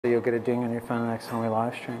You'll get it ding on your phone the next time we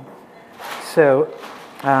live stream. So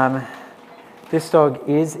this dog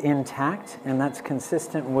is intact, and that's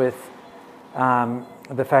consistent with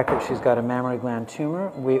the fact that she's got a mammary gland tumor.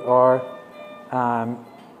 We are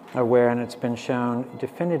aware, and it's been shown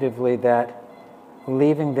definitively, that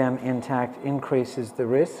leaving them intact increases the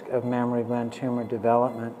risk of mammary gland tumor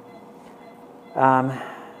development.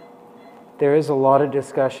 There is a lot of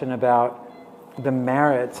discussion about the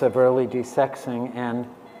merits of early desexing, and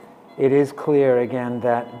it is clear, again,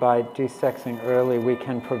 that by desexing early, we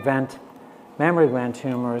can prevent mammary gland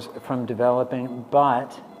tumors from developing,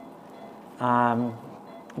 but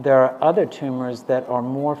there are other tumors that are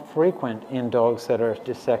more frequent in dogs that are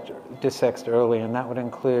desexed early, and that would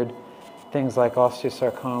include things like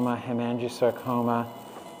osteosarcoma, hemangiosarcoma,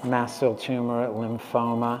 mast cell tumor,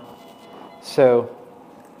 lymphoma. So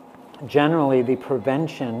generally, the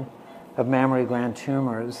prevention of mammary gland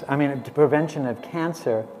tumors, the prevention of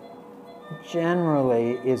cancer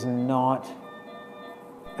generally is not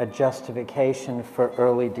a justification for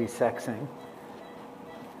early desexing.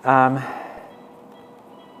 And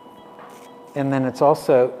then it's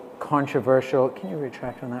also controversial, can you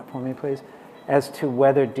retract on that for me, please, as to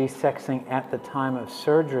whether desexing at the time of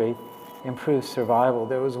surgery improves survival.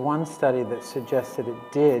 There was one study that suggested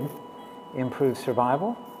it did improve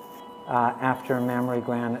survival after mammary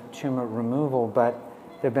gland tumor removal, but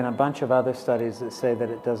there have been a bunch of other studies that say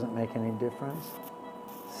that it doesn't make any difference.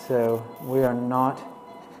 So we are not,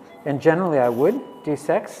 and generally I would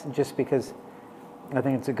desex just because I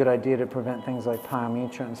think it's a good idea to prevent things like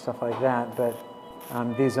pyometra and stuff like that, but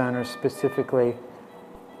these owners specifically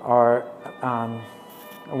are,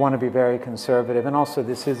 want to be very conservative, and also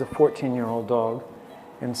this is a 14-year-old dog,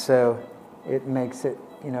 and so it makes it,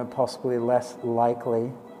 possibly less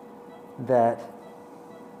likely that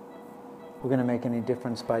we're going to make any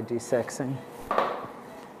difference by desexing.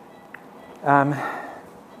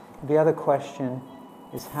 The other question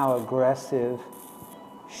is, how aggressive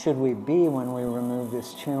should we be when we remove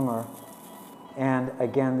this tumor? And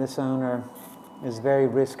again, this owner is very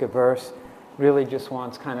risk averse, really just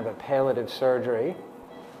wants kind of a palliative surgery.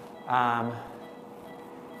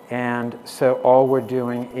 And so all we're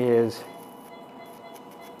doing is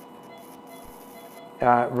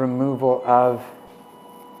removal of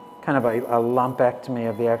kind of a lumpectomy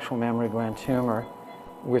of the actual mammary gland tumor.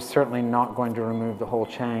 We're certainly not going to remove the whole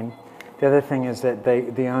chain. The other thing is that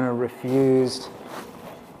the owner refused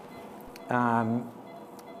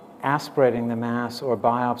aspirating the mass or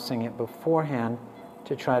biopsying it beforehand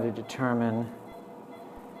to try to determine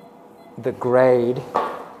the grade,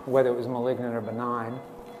 whether it was malignant or benign,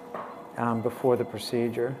 before the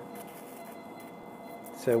procedure.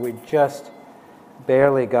 So we just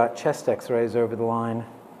barely got chest x-rays over the line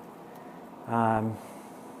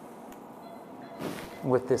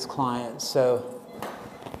with this client, so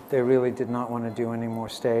they really did not want to do any more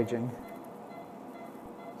staging.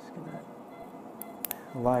 Just going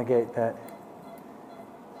to ligate that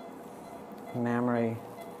mammary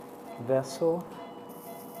vessel.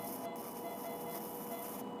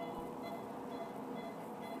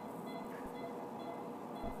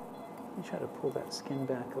 Let me try to pull that skin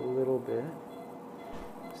back a little bit.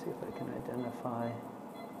 See if I can identify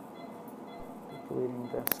the bleeding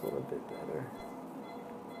vessel a bit better.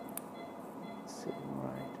 It's sitting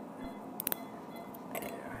right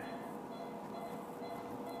there.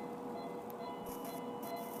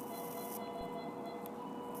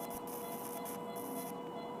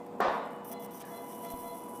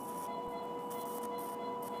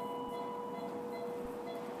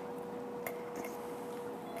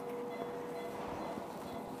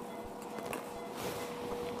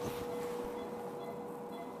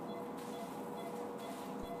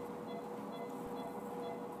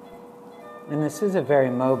 And this is a very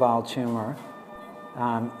mobile tumor,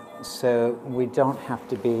 so we don't have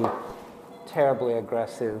to be terribly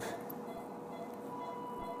aggressive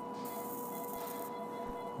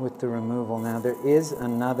with the removal. Now, there is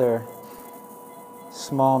another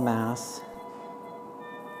small mass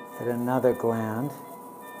at another gland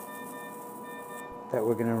that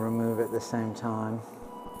we're going to remove at the same time.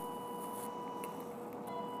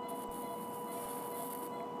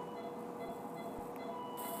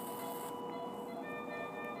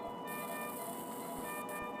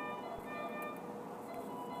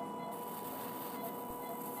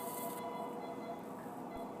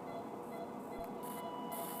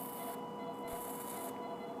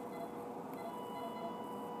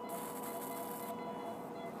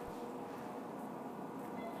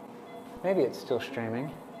 Maybe it's still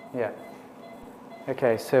streaming. Yeah.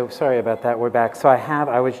 Okay, so sorry about that. We're back. So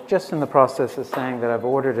I was just in the process of saying that I've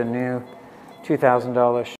ordered a new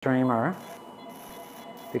 $2,000 streamer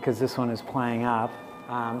because this one is playing up.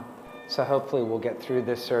 So hopefully we'll get through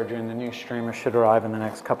this surgery and the new streamer should arrive in the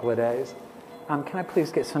next couple of days. Can I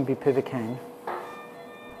please get some bupivacaine?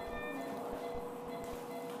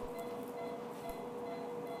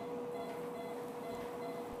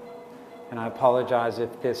 And I apologize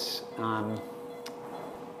if this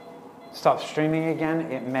stops streaming again.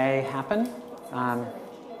 It may happen.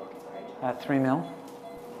 3 mil.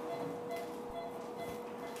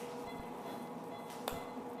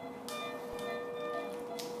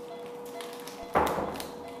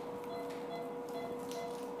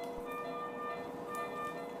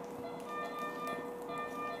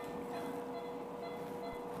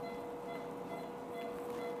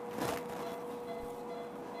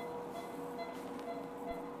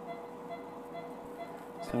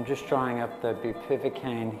 So I'm just drawing up the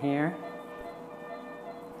bupivacaine here.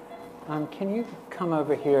 Can you come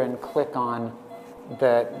over here and click on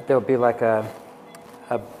there'll be like a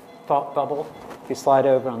thought bubble. If you slide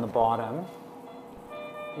over on the bottom.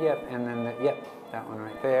 Yep, and then, that one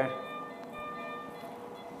right there.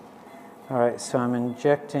 All right, so I'm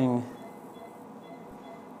injecting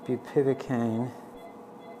bupivacaine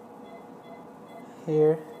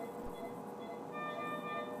here.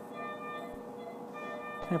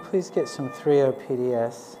 Can I please get some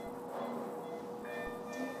 3-OPDS?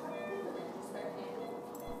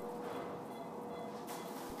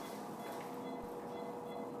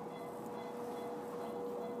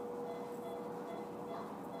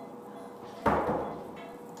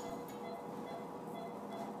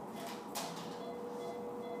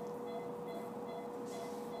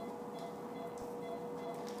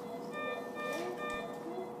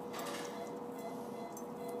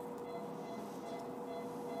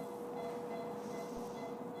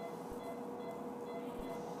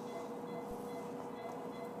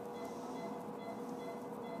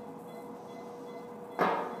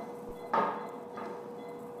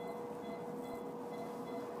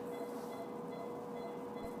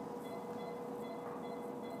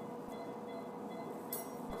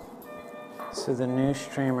 So the new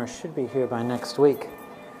streamer should be here by next week,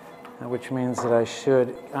 which means that I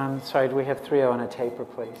should, sorry, do we have 3.0 on a taper,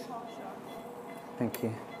 please? Oh, sure. Thank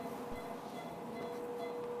you.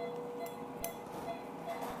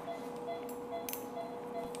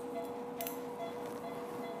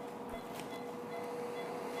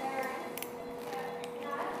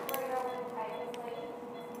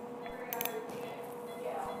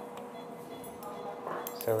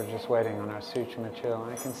 So we're just waiting on our suture material.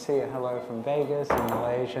 I can see a hello from Vegas and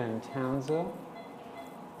Malaysia and Townsville.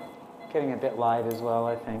 Getting a bit light as well,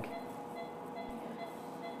 I think.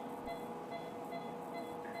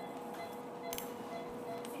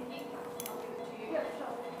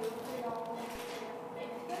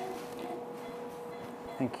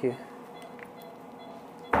 Thank you.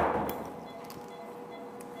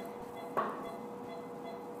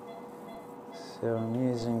 So I'm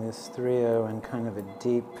using this 3.0 in kind of a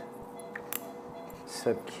deep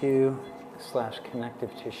sub-Q /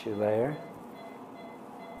 connective tissue layer.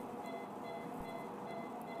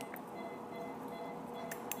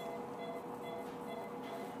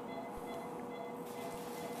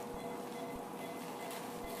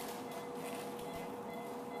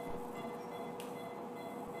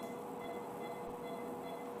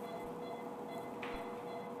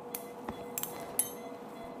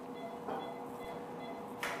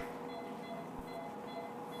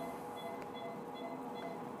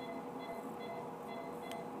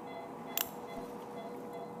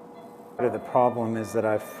 The problem is that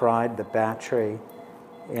I've fried the battery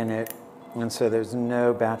in it, and so there's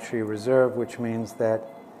no battery reserve, which means that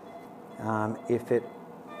if it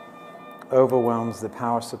overwhelms the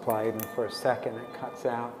power supply even for a second, it cuts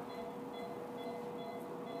out.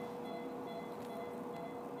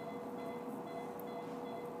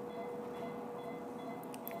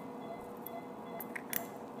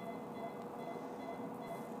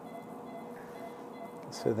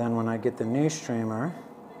 So then when I get the new streamer,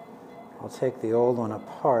 I'll take the old one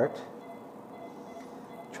apart,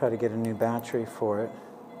 try to get a new battery for it.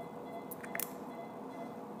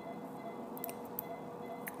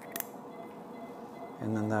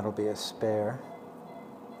 And then that'll be a spare.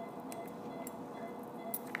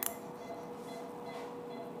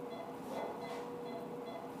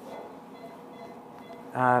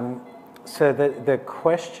 So the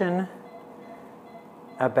question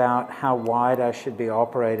about how wide I should be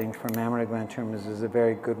operating for mammary gland tumors is a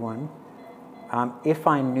very good one. If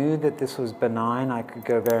I knew that this was benign, I could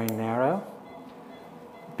go very narrow.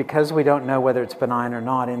 Because we don't know whether it's benign or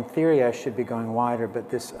not, in theory I should be going wider, but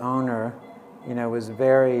this owner was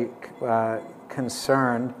very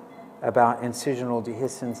concerned about incisional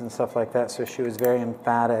dehiscence and stuff like that, so she was very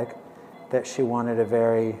emphatic that she wanted a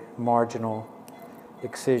very marginal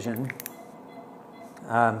excision.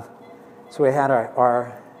 So we had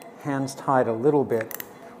our hands tied a little bit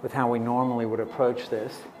with how we normally would approach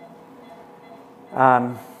this.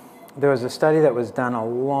 There was a study that was done a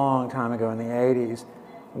long time ago in the 80s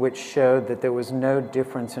which showed that there was no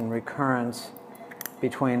difference in recurrence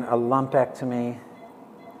between a lumpectomy,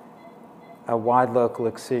 a wide local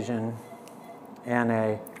excision, and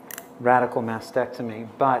a radical mastectomy.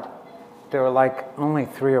 But there were like only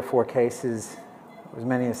 3 or 4 cases, as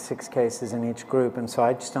many as 6 cases in each group, and so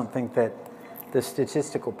I just don't think that the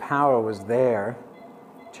statistical power was there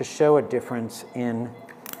to show a difference in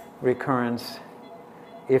recurrence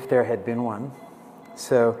if there had been one.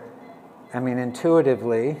 So, I mean,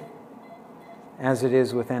 intuitively, as it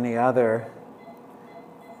is with any other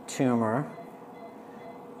tumor,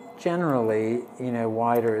 generally,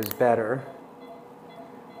 wider is better,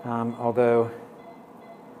 although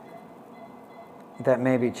that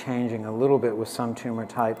may be changing a little bit with some tumor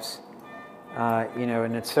types,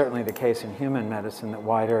 and it's certainly the case in human medicine that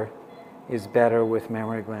wider is better with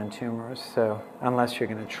mammary gland tumors. So unless you're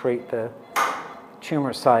going to treat the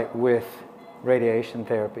tumor site with radiation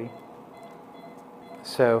therapy.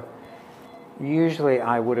 So usually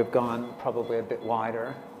I would have gone probably a bit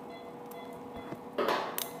wider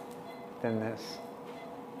than this.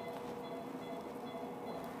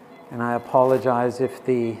 And I apologize if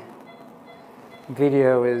the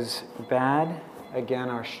video is bad. Again,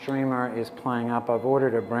 our streamer is playing up. I've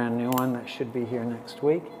ordered a brand new one that should be here next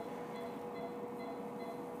week.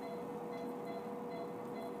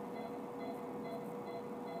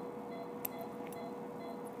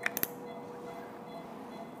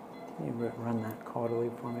 Can you run that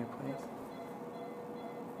caudally for me, please?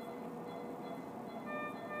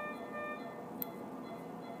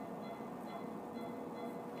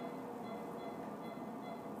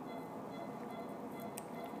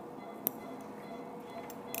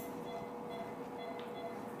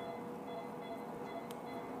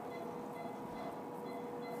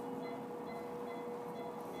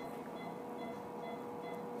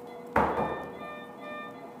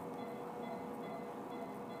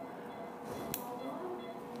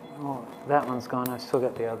 Oh, that one's gone. I've still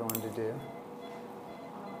got the other one to do.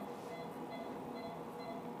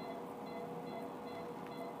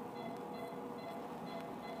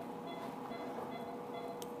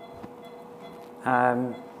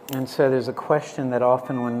 And so there's a question that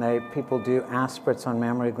often when people do aspirates on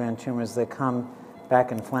mammary gland tumors, they come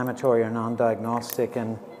back inflammatory or non-diagnostic,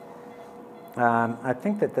 and I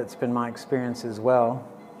think that that's been my experience as well.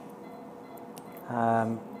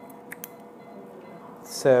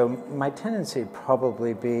 So my tendency would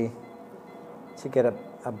probably be to get a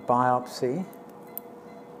biopsy.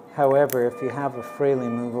 However, if you have a freely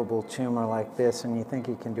movable tumor like this and you think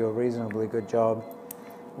you can do a reasonably good job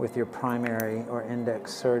with your primary or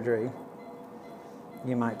index surgery,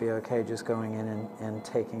 you might be okay just going in and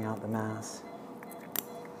taking out the mass.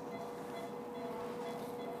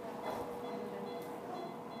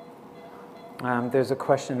 There's a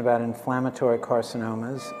question about inflammatory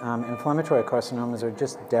carcinomas. Inflammatory carcinomas are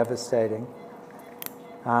just devastating.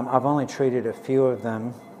 I've only treated a few of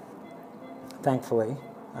them, thankfully,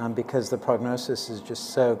 because the prognosis is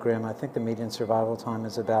just so grim. I think the median survival time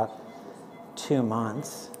is about 2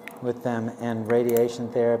 months with them, and radiation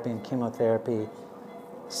therapy and chemotherapy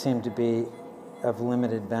seem to be of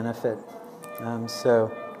limited benefit.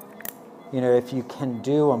 So, if you can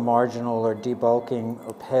do a marginal or debulking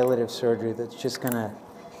or palliative surgery that's just going to,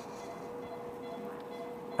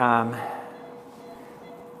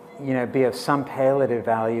 be of some palliative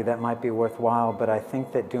value, that might be worthwhile. But I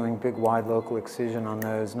think that doing big, wide local excision on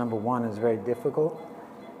those, number one, is very difficult.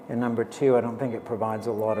 And number two, I don't think it provides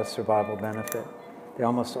a lot of survival benefit. They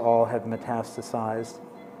almost all have metastasized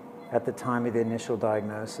at the time of the initial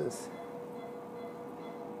diagnosis.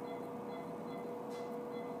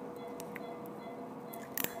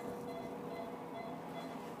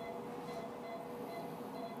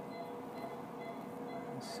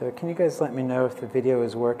 So can you guys let me know if the video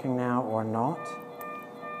is working now or not?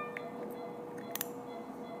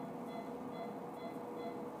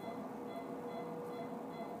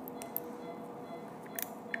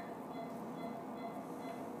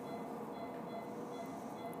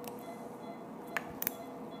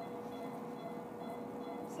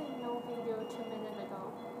 No video 2 minutes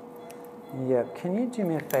ago. Yeah, can you do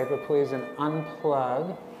me a favor, please, and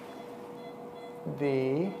unplug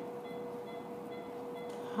the...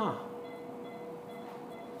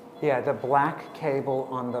 Yeah, the black cable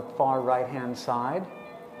on the far right-hand side.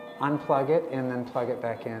 Unplug it and then plug it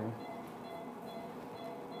back in.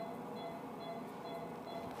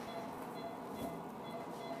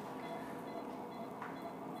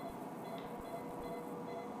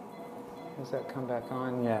 Does that come back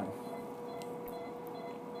on? Yeah.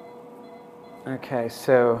 Okay,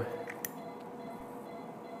 so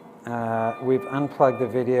we've unplugged the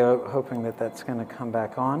video, hoping that that's going to come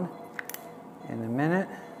back on in a minute.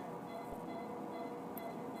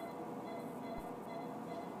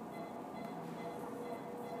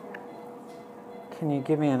 Can you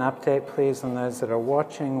give me an update, please, on those that are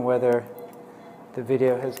watching, whether the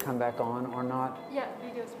video has come back on or not? Yeah,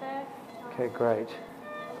 video's back. Okay, great.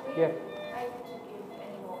 Yeah. I need to give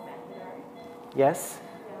any more Veterinary. Yes?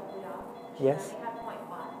 Yeah, we are. Yes? She only had point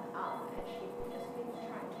one, and she just been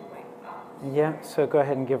trying to wake up. Yeah, so go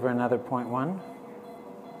ahead and give her another 0.1.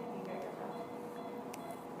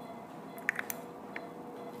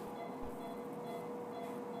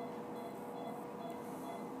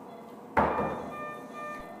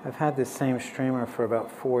 I've had this same streamer for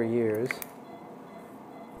about 4 years,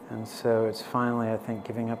 and so it's finally, I think,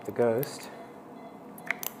 giving up the ghost.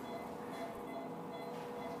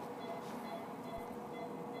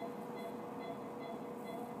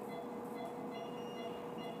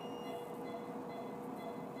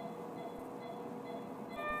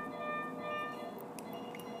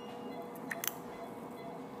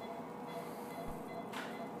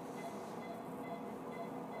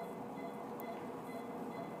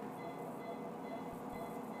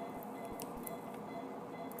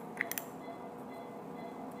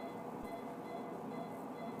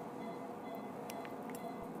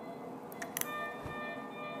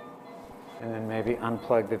 And then maybe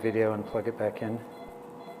unplug the video and plug it back in.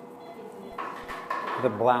 The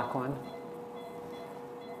black one.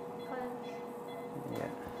 Yeah.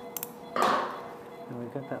 And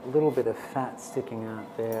we've got that little bit of fat sticking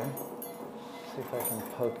out there. See if I can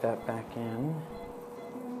poke that back in.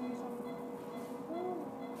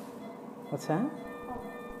 What's that?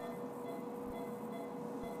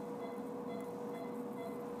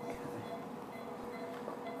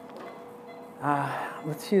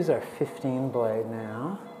 Let's use our 15 blade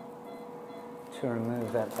now to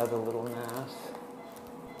remove that other little mass.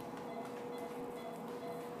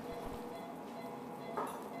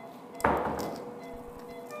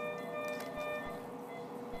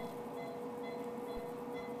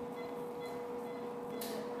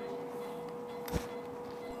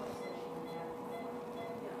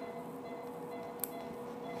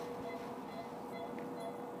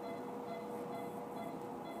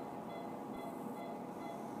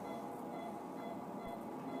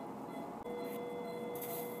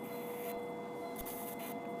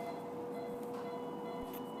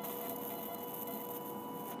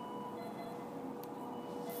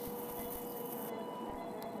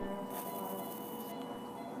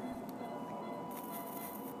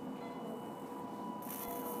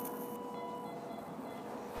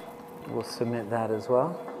 We'll submit that as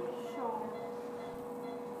well.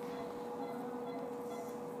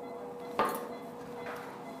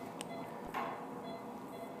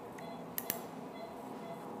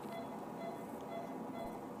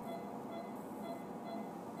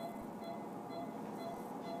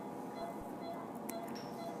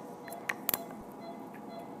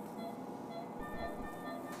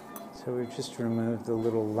 So we've just removed the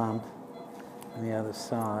little lump on the other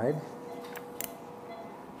side.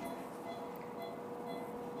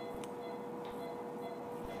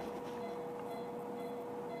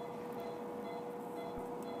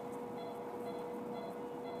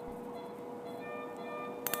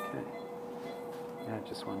 Okay. Now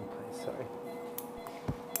just one place, sorry.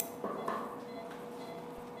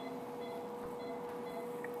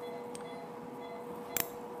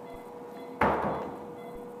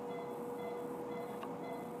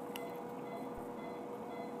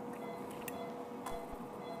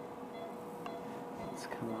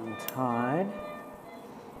 Come untied.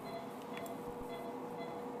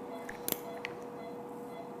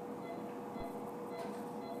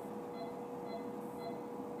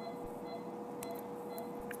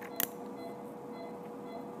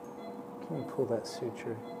 Can you pull that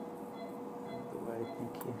suture out of the way?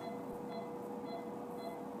 Thank you.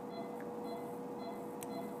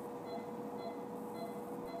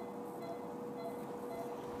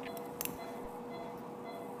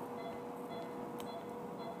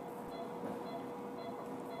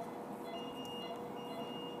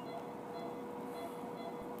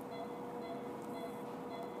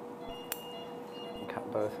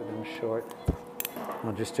 Both of them short.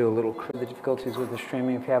 I'll just do a little the difficulties with the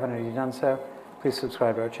streaming if you haven't already done so. Please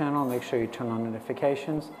subscribe to our channel. Make sure you turn on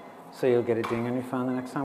notifications so you'll get a ding on your phone the next time